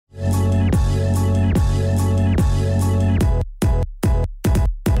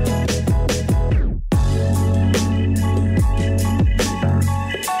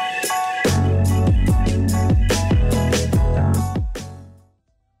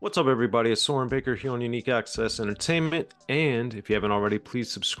What's up, everybody? It's Soren Baker here on Unique Access Entertainment. And if you haven't already, please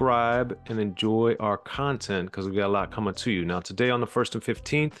subscribe and enjoy our content because we got a lot coming to you. Now, today on the 1st and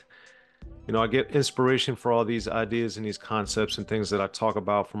 15th, I get inspiration for all these ideas and these concepts and things that I talk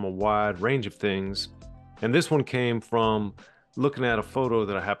about from a wide range of things. And this one came from looking at a photo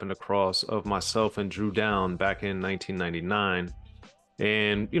that I happened across of myself and Dru Down back in 1999.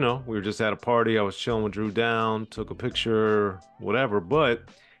 And, we were just at a party. I was chilling with Dru Down, took a picture, whatever, but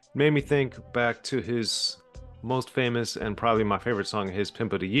made me think back to his most famous and probably my favorite song, his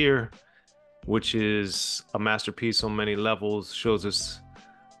Pimp of the Year, which is a masterpiece on many levels, shows his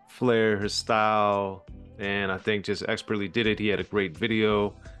flair, his style, and I think just expertly did it. He had a great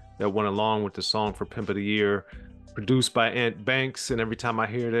video that went along with the song for Pimp of the Year, produced by Ant Banks. And every time I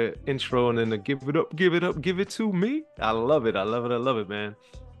hear the intro and then the give it up, give it up, give it to me, I love it. I love it. I love it, man.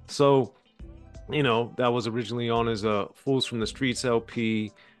 So, that was originally on as a Fools from the Streets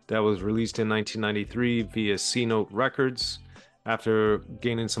LP that was released in 1993 via C Note Records. After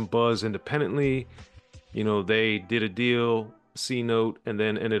gaining some buzz independently, they did a deal, C Note, and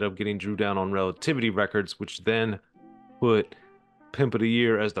then ended up getting Dru Down on Relativity Records, which then put Pimp of the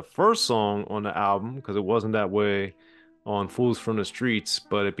Year as the first song on the album, because it wasn't that way on Fools from the Streets,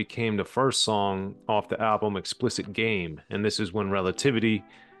 but it became the first song off the album Explicit Game. And this is when Relativity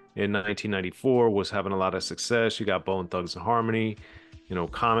in 1994 was having a lot of success. You got Bone Thugs and Harmony,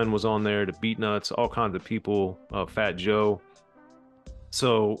 Common was on there, the Beatnuts, all kinds of people, Fat Joe.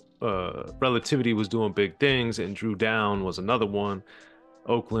 So Relativity was doing big things, and Dru Down was another one.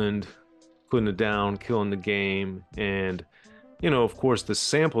 Oakland, putting it down, killing the game. And, of course, the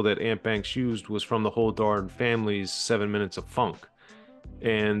sample that Ant Banks used was from the whole darn family's 7 Minutes of Funk.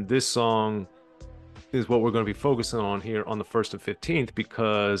 And this song is what we're going to be focusing on here on the 1st and 15th,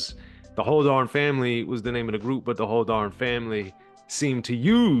 because the whole darn family was the name of the group, but the whole darn family seemed to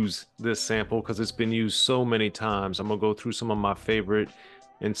use this sample because it's been used so many times. I'm going to go through some of my favorite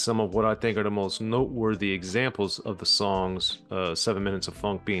and some of what I think are the most noteworthy examples of the songs 7 Minutes of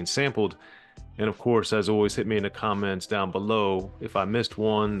Funk being sampled. And of course, as always, hit me in the comments down below if I missed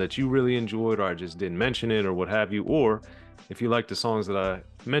one that you really enjoyed, or I just didn't mention it, or what have you. Or if you like the songs that I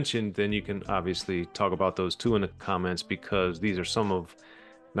mentioned, then you can obviously talk about those too in the comments, because these are some of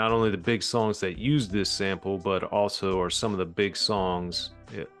not only the big songs that use this sample, but also are some of the big songs,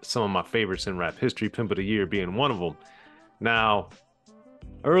 some of my favorites in rap history, Pimp of the Year being one of them. Now,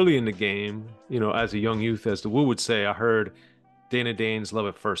 early in the game, as a young youth, as the Woo would say, I heard Dane's Love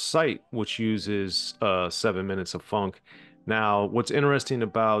at First Sight, which uses 7 Minutes of Funk. Now, what's interesting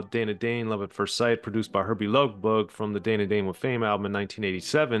about Dane Love at First Sight, produced by Herbie Lovebug from the Dane with Fame album in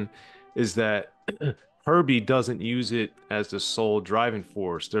 1987, is that Herbie doesn't use it as the sole driving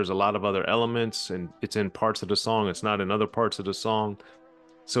force. There's a lot of other elements, and it's in parts of the song. It's not in other parts of the song.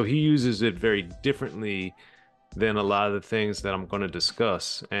 So he uses it very differently than a lot of the things that I'm going to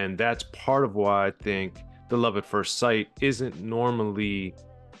discuss. And that's part of why I think the Love at First Sight isn't normally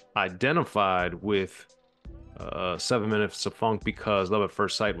identified with 7 Minutes of Funk, because Love at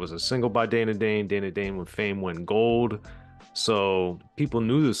First Sight was a single by Dane when Fame went gold. So people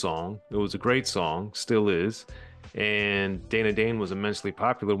knew the song. It was a great song, still is. And Dane was immensely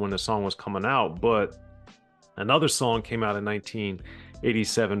popular when the song was coming out. But another song came out in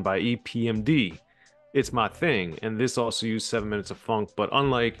 1987 by EPMD, It's My Thing. And this also used 7 Minutes of Funk. But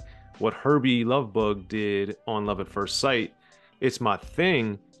unlike what Herbie Lovebug did on Love at First Sight, It's My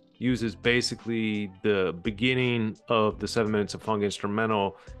Thing uses basically the beginning of the 7 Minutes of Funk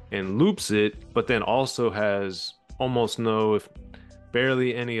instrumental and loops it, but then also has almost no, if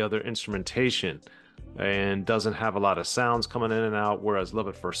barely any other instrumentation, and doesn't have a lot of sounds coming in and out. Whereas Love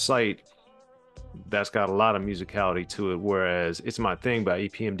at First Sight, that's got a lot of musicality to it. Whereas It's My Thing by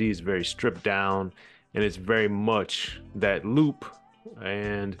EPMD is very stripped down, and it's very much that loop.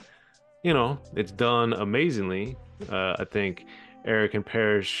 And, it's done amazingly. I think Eric and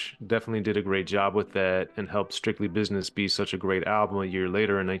Parrish definitely did a great job with that and helped Strictly Business be such a great album a year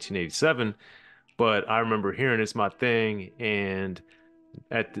later in 1987. But I remember hearing It's My Thing, and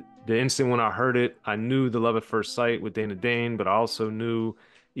at the instant when I heard it, I knew the Love at First Sight with Dane, but I also knew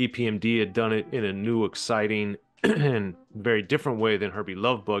EPMD had done it in a new, exciting, and very different way than Herbie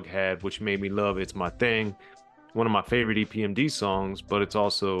Lovebug had, which made me love It's My Thing, one of my favorite EPMD songs, but it's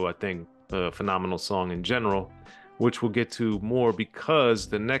also, I think, a phenomenal song in general, which we'll get to more, because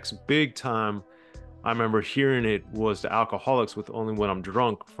the next big time I remember hearing it was the Alkaholiks with Only When I'm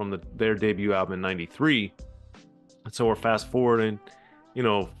Drunk from their debut album in 93. And so we're fast forwarding,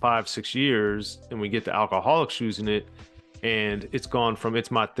 5-6 years, and we get the Alkaholiks using it. And it's gone from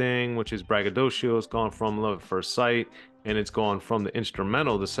It's My Thing, which is braggadocio. It's gone from Love at First Sight. and it's gone from the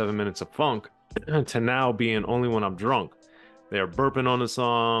instrumental, the 7 minutes of funk, to now being only when I'm drunk. They're burping on the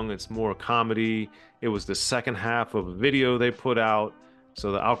song. It's more comedy. It was the second half of a video they put out.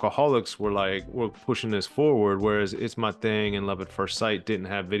 So the Alkaholiks were like, we're pushing this forward, whereas It's My Thing and Love at First Sight didn't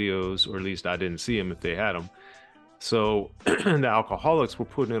have videos, or at least I didn't see them if they had them. So the Alkaholiks were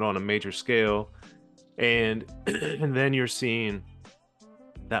putting it on a major scale. And, and then you're seeing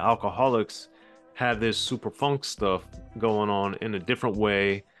the Alkaholiks have this super funk stuff going on in a different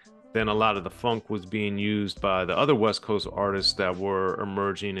way than a lot of the funk was being used by the other West Coast artists that were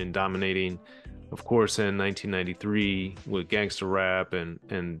emerging and dominating, of course, in 1993 with gangster rap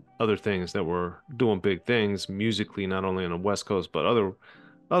and other things that were doing big things musically, not only on the West Coast, but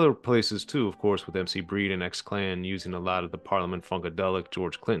other places too, of course, with MC Breed and X-Clan using a lot of the Parliament Funkadelic,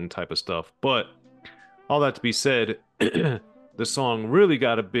 George Clinton type of stuff. But all that to be said, the song really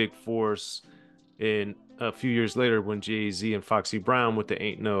got a big force in a few years later when Jay-Z and Foxy Brown with the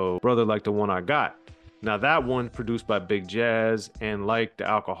Ain't No Brother Like the One I Got. Now that one produced by Big Jazz, and like the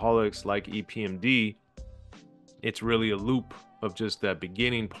Alkaholiks, like EPMD, it's really a loop of just that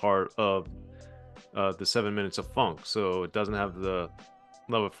beginning part of the 7 minutes of funk. So it doesn't have the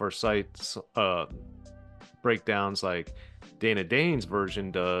Love at First Sight breakdowns like Dane's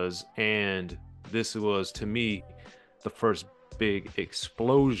version does. And this was, to me, the first big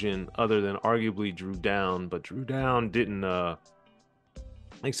explosion other than arguably Dru Down, but Dru Down didn't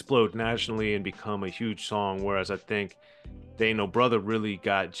explode nationally and become a huge song, whereas I think They Ain't No Brother really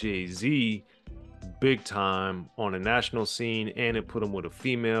got Jay-Z big time on a national scene, and it put him with a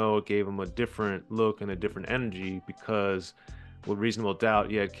female. It gave him a different look and a different energy, because with Reasonable Doubt,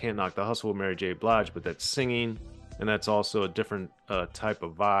 yeah, Can't Knock the Hustle with Mary J. Blige, but that's singing, and that's also a different type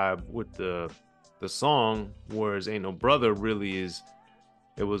of vibe with the song, whereas Ain't No Brother really is,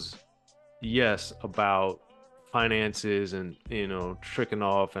 it was, yes, about finances and, you know, tricking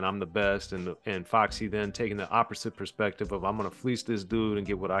off and I'm the best, and Foxy then taking the opposite perspective of I'm gonna fleece this dude and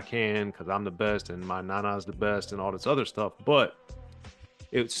get what I can because I'm the best and my nana's the best and all this other stuff. But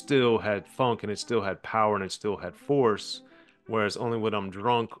it still had funk and it still had power and it still had force, whereas Only When I'm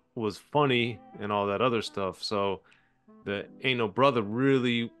Drunk was funny and all that other stuff. So the Ain't No Brother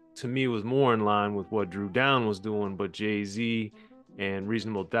really, to me, was more in line with what Dru Down was doing, but Jay-Z and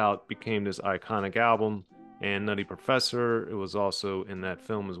Reasonable Doubt became this iconic album, and Nutty Professor, it was also in that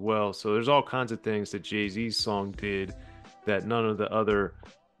film as well. So there's all kinds of things that Jay-Z's song did that none of the other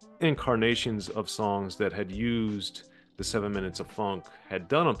incarnations of songs that had used the 7 minutes of funk had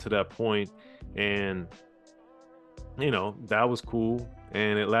done up to that point. And, you know, that was cool,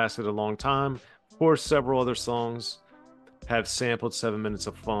 and it lasted a long time. Of course, several other songs have sampled 7 minutes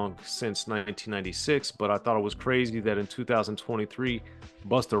of funk since 1996, but I thought it was crazy that in 2023,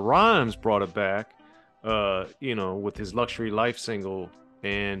 Busta Rhymes brought it back, you know, with his Luxury Life single,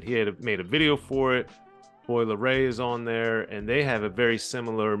 and he had made a video for it. Boy Ray is on there, and they have a very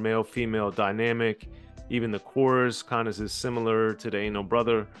similar male-female dynamic. Even the chorus kind of is similar to the Ain't No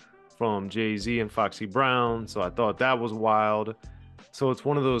Brother from Jay-Z and Foxy Brown, so I thought that was wild. So it's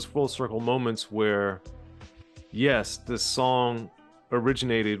one of those full circle moments where, yes, this song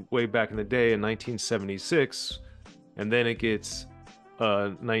originated way back in the day in 1976, and then it gets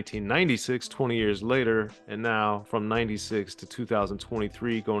 1996, 20 years later, and now from 96 to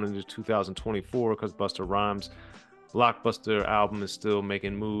 2023, going into 2024, because Busta Rhymes' Blockbuster album is still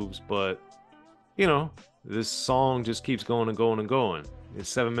making moves. But, you know, this song just keeps going and going and going. It's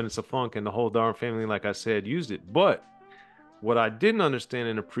 7 minutes of funk, and the whole darn family, like I said, used it. But what I didn't understand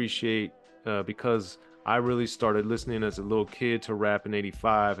and appreciate, because I really started listening as a little kid to rap in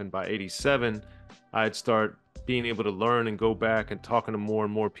 85, and by 87, I'd start being able to learn and go back and talking to more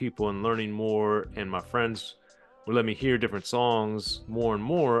and more people and learning more, and my friends would let me hear different songs more and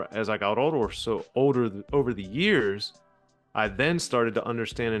more as I got older. So over the years, I then started to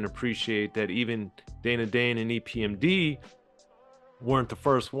understand and appreciate that even Dane and EPMD weren't the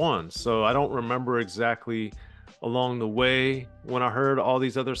first ones. So I don't remember exactly along the way when I heard all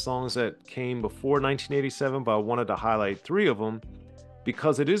these other songs that came before 1987, but I wanted to highlight three of them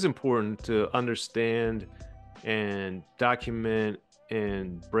because it is important to understand and document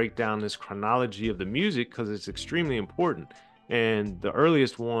and break down this chronology of the music, because it's extremely important. And the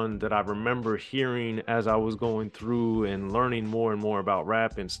earliest one that I remember hearing as I was going through and learning more and more about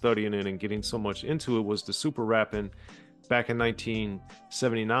rap and studying it and getting so much into it was the Super Rapping back in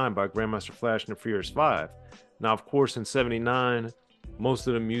 1979 by Grandmaster Flash and the Furious Five. Now, of course, in 79, most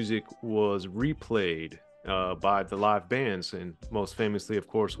of the music was replayed by the live bands, and most famously, of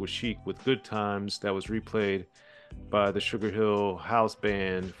course, was Chic with Good Times, that was replayed by the Sugar Hill House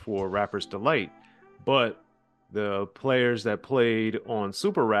Band for Rapper's Delight. But the players that played on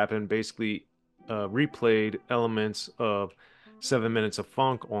Super Rappin' basically replayed elements of 7 Minutes of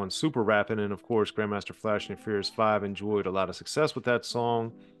Funk on Super Rappin', and of course, Grandmaster Flash and Furious 5 enjoyed a lot of success with that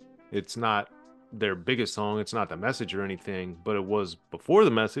song. It's not their biggest song, it's not the message or anything, but it was before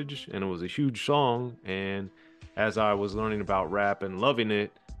the message, and it was a huge song. And as I was learning about rap and loving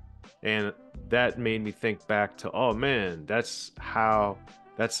it, and that made me think back to, oh man, that's the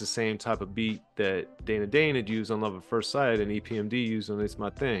same type of beat that Dane had used on Love at First Sight and EPMD used on It's My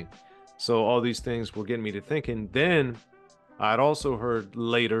Thing. So all these things were getting me to thinking. Then I'd also heard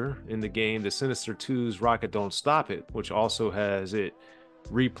later in the game the Sinister Two's Rocket Don't Stop It, which also has it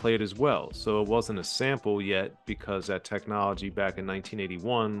replayed as well. So it wasn't a sample yet because that technology back in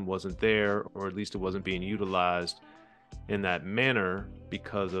 1981 wasn't there, or at least it wasn't being utilized in that manner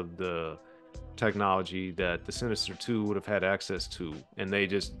because of the technology that the Sinister 2 would have had access to. And they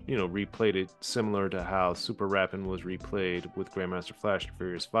just, replayed it similar to how Super Rappin' was replayed with Grandmaster Flash and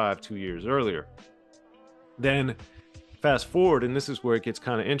Furious 5 2 years earlier. Then fast forward, and this is where it gets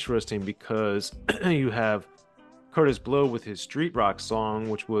kind of interesting because you have Curtis Blow with his Street Rock song,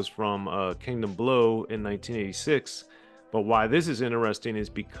 which was from Kingdom Blow in 1986. But why this is interesting is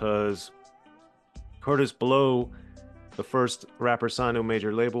because Curtis Blow, the first rapper signed to a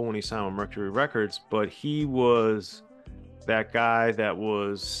major label when he signed with Mercury Records, but he was that guy that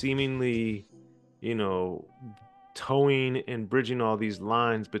was seemingly, towing and bridging all these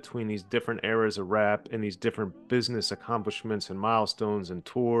lines between these different eras of rap and these different business accomplishments and milestones and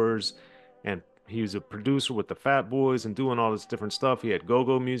tours. And he was a producer with the Fat Boys and doing all this different stuff. He had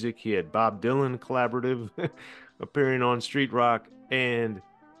go-go music. He had Bob Dylan collaborative appearing on Street Rock. And,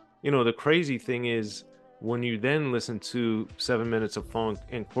 the crazy thing is, when you then listen to 7 Minutes of Funk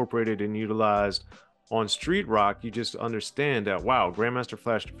incorporated and utilized on Street Rock, you just understand that, wow, Grandmaster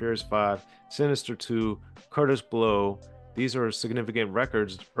Flash and Furious 5, Sinister 2, Curtis Blow, these are significant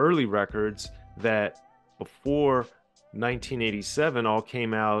records, early records that before 1987 all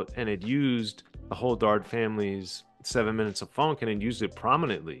came out and it used the whole Dard family's 7 Minutes of Funk, and it used it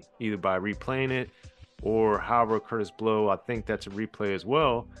prominently, either by replaying it or however Curtis Blow, I think that's a replay as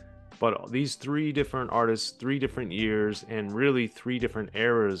well. But these three different artists, 3 different years, and really 3 different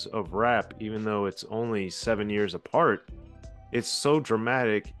eras of rap, even though it's only 7 years apart, it's so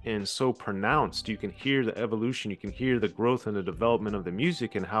dramatic and so pronounced. You can hear the evolution, you can hear the growth and the development of the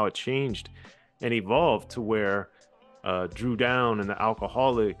music and how it changed and evolved to where Dru Down and the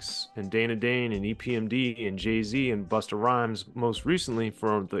Alkaholiks and Dane and EPMD and Jay-Z and Busta Rhymes, most recently,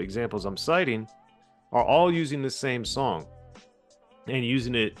 for the examples I'm citing, are all using the same song and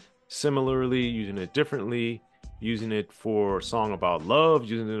using it similarly, using it differently, using it for a song about love,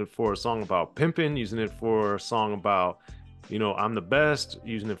 using it for a song about pimping, using it for a song about, I'm the best,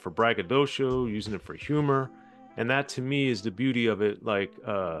 using it for braggadocio, using it for humor. And that to me is the beauty of it. Like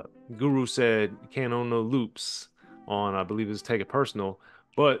Guru said, can't own no loops on, I believe it's Take It Personal.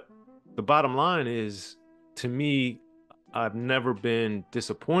 But the bottom line is, to me, I've never been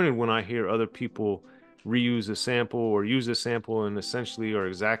disappointed when I hear other people reuse a sample or use a sample and essentially are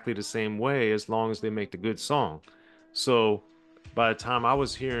exactly the same way, as long as they make the good song. So by the time I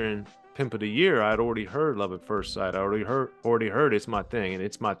was hearing Pimp of the Year, I'd already heard Love at First Sight. I already heard It's My Thing, and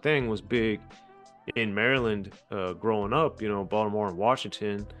It's My Thing was big in Maryland growing up. Baltimore and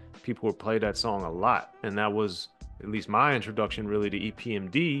Washington, people would play that song a lot, and that was at least my introduction really to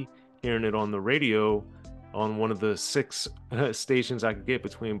EPMD, hearing it on the radio on one of the 6 stations I could get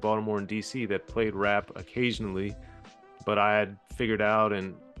between Baltimore and DC that played rap occasionally. But I had figured out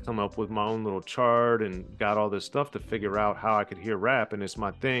and come up with my own little chart and got all this stuff to figure out how I could hear rap. And It's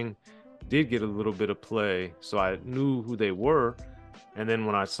My Thing did get a little bit of play, so I knew who they were. And then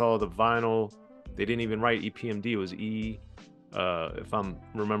when I saw the vinyl, they didn't even write EPMD. It was if I'm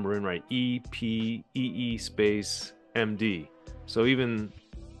remembering right, EPEE space MD. So even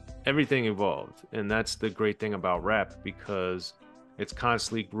everything evolved, and that's the great thing about rap, because it's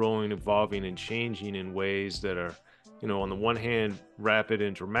constantly growing, evolving, and changing in ways that are, on the one hand rapid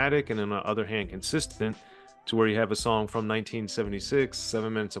and dramatic, and on the other hand consistent, to where you have a song from 1976,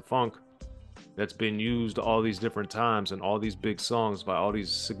 7 Minutes of Funk, that's been used all these different times and all these big songs by all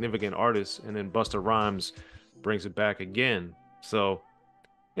these significant artists, and then Busta Rhymes brings it back again. So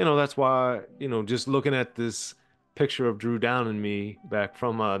that's why, just looking at this picture of Dru Down and me back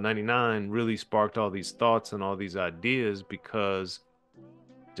from 99 really sparked all these thoughts and all these ideas, because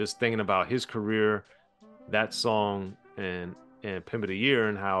just thinking about his career, that song, and Pimp of the Year,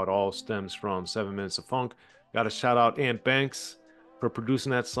 and how it all stems from 7 Minutes of Funk. Got to shout out Ant Banks for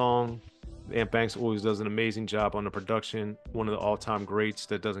producing that song. Ant Banks always does an amazing job on the production, one of the all-time greats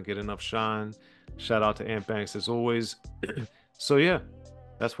that doesn't get enough shine. Shout out to Ant Banks as always. So yeah,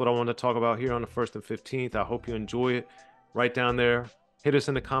 that's what I wanted to talk about here on the 1st and 15th. I hope you enjoy it. Right down there, hit us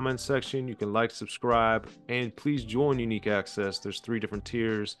in the comments section. You can like, subscribe, and please join Unique Access. There's 3 different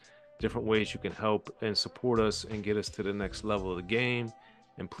tiers, different ways you can help and support us and get us to the next level of the game.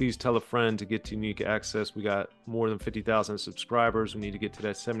 And please tell a friend to get to Unique Access. We got more than 50,000 subscribers. We need to get to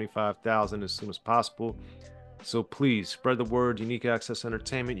that 75,000 as soon as possible. So please spread the word. Unique Access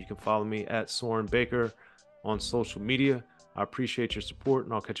Entertainment. You can follow me at Soren Baker on social media. I appreciate your support,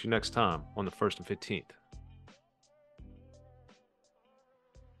 and I'll catch you next time on the 1st and 15th.